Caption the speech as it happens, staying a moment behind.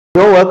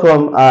You're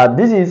welcome.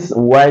 This is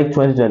WAEC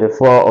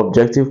 2024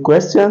 objective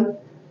question,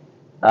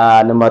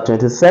 number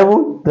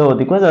 27. So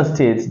the question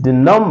states the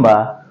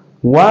number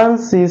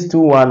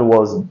 1621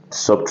 was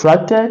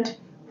subtracted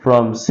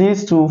from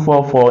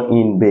 6244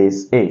 in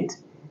base 8.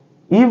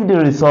 If the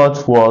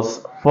result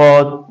was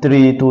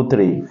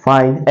 4323,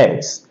 find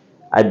x.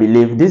 I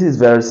believe this is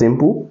very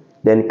simple.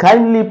 Then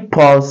kindly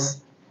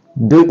pause,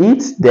 do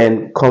it,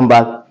 then come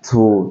back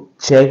to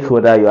check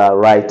whether you are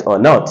right or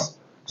not.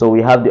 So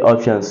we have the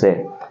options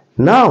here.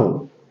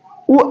 Now,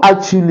 who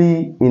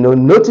actually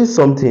noticed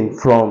something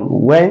from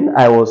when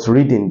I was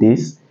reading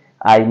this?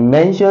 I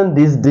mentioned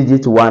this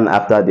digit one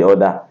after the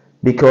other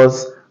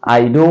because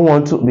I don't know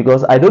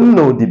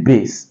the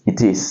base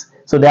it is.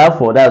 So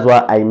therefore, that's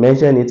why I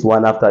mentioned it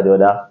one after the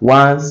other.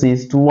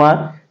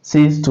 1621,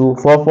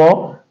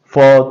 6244,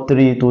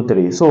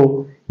 4323.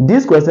 So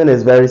this question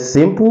is very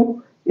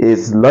simple,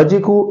 is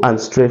logical and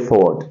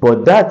straightforward,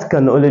 but that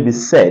can only be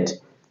said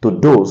to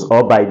those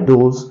or by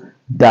those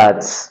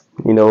that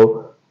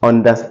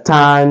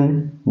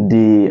understand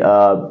the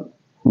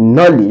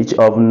knowledge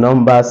of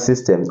number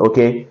systems.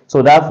 Okay,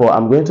 so therefore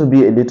I'm going to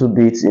be a little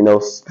bit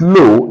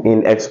slow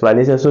in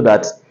explanation so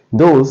that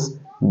those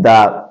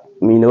that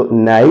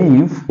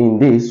naive in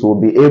this will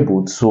be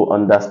able to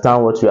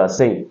understand what you are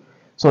saying.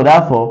 So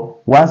therefore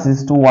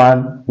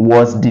 1621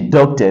 was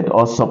deducted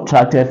or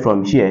subtracted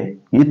from here.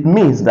 It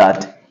means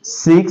that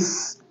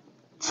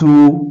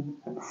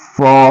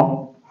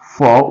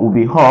 6244 will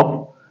be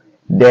up,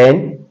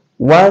 then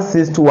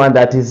 1621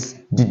 that is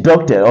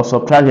deducted or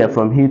subtracted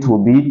from it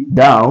will be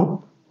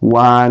down.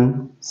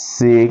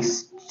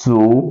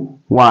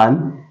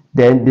 1621.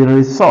 Then the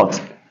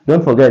result,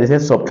 don't forget it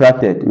says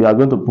subtracted, we are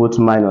going to put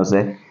minus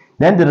there.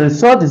 Then the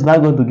result is now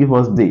going to give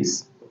us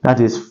this,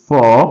 that is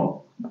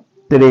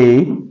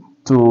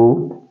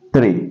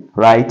 4323,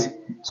 right?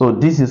 So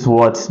this is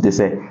what they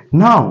say.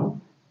 Now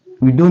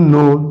we don't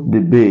know the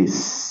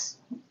base,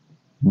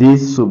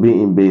 this should be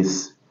in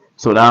base.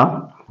 So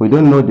now we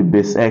don't know the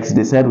base x.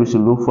 They said we should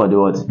look for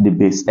the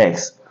base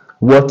x.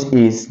 What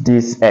is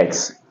this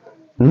x?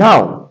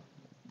 Now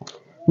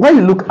when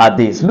you look at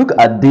these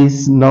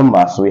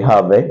numbers we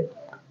have,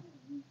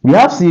 we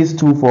have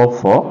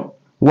 6244,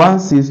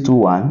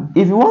 1621.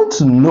 If you want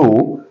to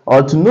know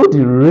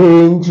the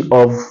range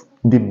of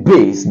the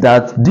base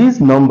that these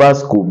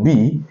numbers could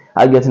be,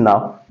 I get it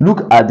now.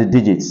 Look at the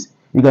digits.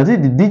 You can see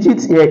the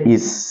digits here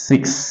is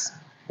 6.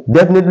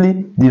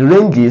 Definitely the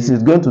ranges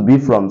is going to be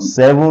from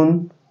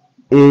 7,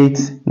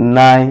 8,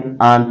 9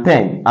 and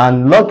 10,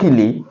 and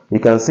luckily you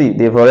can see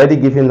they've already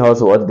given us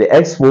what the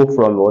expo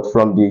from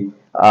the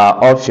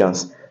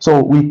options.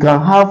 So we can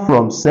have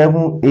from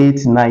 7,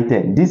 8, 9,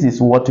 10. This is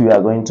what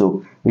we're going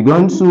to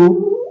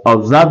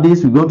observe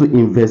this. We're going to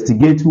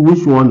investigate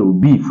which one will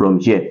be from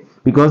here,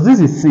 because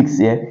this is 6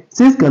 here.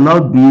 6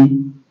 cannot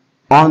be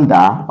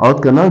under, or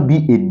it cannot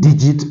be a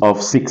digit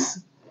of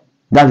 6.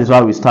 That is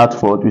why we start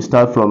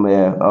from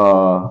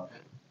a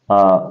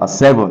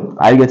 7.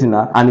 Are you getting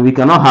that? And we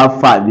cannot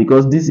have 5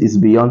 because this is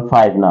beyond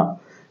 5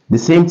 now. The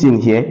same thing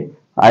here.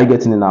 Are you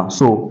getting it now?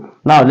 So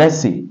now let's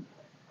see.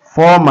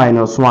 4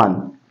 minus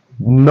 1,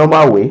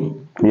 normal way,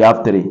 we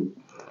have 3.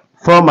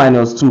 4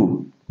 minus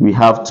 2, we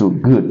have 2.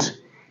 Good.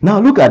 Now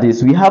look at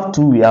this. We have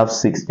 2, we have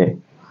 6 here.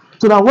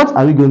 So now what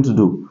are we going to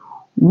do?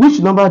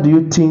 Which number do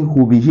you think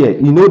will be here?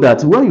 You know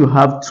that when you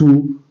have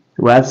 2,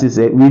 we have 6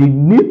 here, we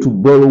need to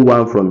borrow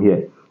 1 from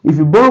here. If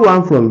you borrow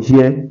 1 from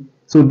here,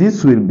 so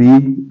this will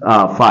be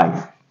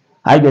 5.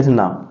 I get it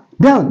now.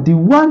 Then the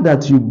one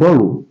that you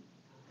borrow,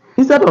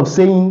 instead of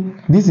saying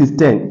this is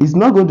 10, it's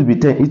not going to be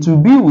 10. It will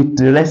be with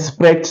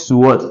respect to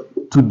what?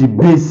 To the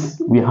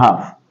base we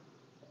have.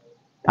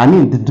 I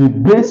mean the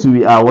base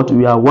we are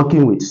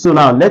working with. So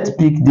now let's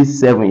pick this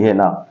 7 here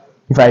now.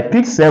 If I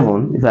pick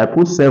 7, if I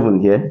put 7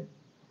 here,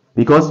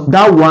 because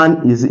that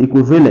one is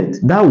equivalent.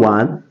 That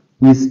one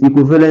is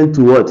equivalent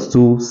to what?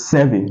 To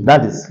 7.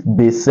 That is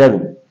base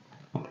 7.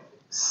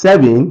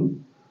 7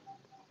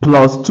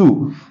 plus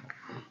 2,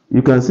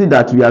 you can see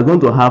that we are going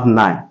to have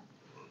 9.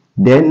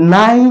 Then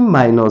 9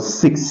 minus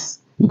 6,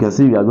 you can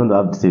see we are going to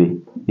have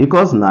 3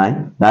 equals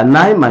 9. That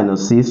 9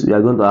 minus 6, we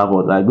are going to have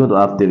what? We are going to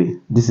have 3.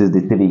 This is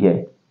the 3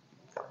 here.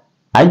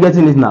 Are you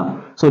getting it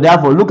now? So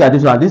therefore look at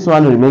this one. This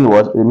one will remain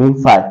what?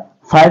 Remain 5.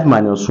 5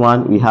 minus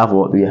 1, we have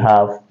what? We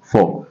have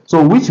 4.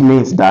 So which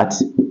means that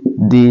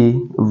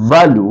the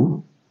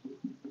value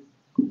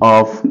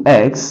of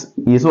x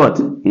is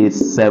what?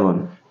 Is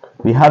 7.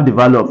 We have the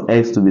value of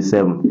x to be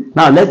 7.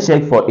 Now let's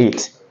check for 8.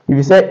 If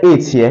you say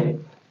 8 here,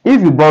 if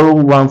you borrow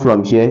 1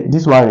 from here,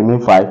 this one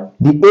remain 5.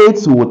 The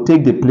 8 will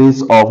take the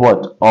place of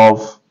what?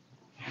 Of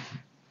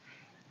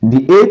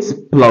the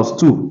 8 plus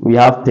 2, we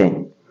have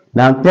 10.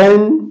 Now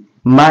 10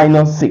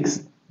 minus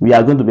 6, we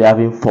are going to be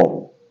having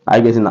 4. I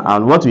get it now.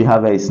 And what we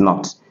have here is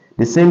not.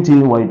 The same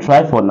thing when you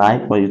try for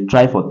 9, when you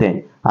try for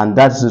 10. And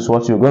that is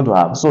what you're going to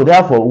have. So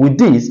therefore with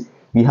this,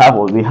 we have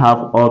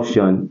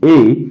option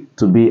A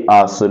to be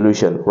our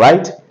solution,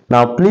 right?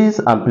 Now please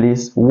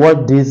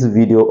watch this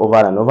video over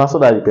and over so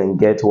that you can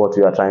get what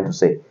we are trying to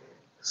say.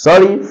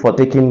 Sorry for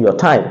taking your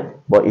time.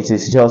 but it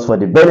is just for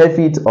the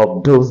benefit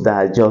of those that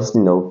are just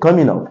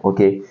coming up,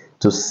 okay,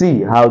 to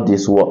see how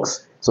this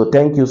works. So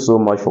thank you so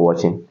much for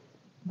watching.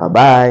 Bye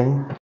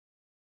bye.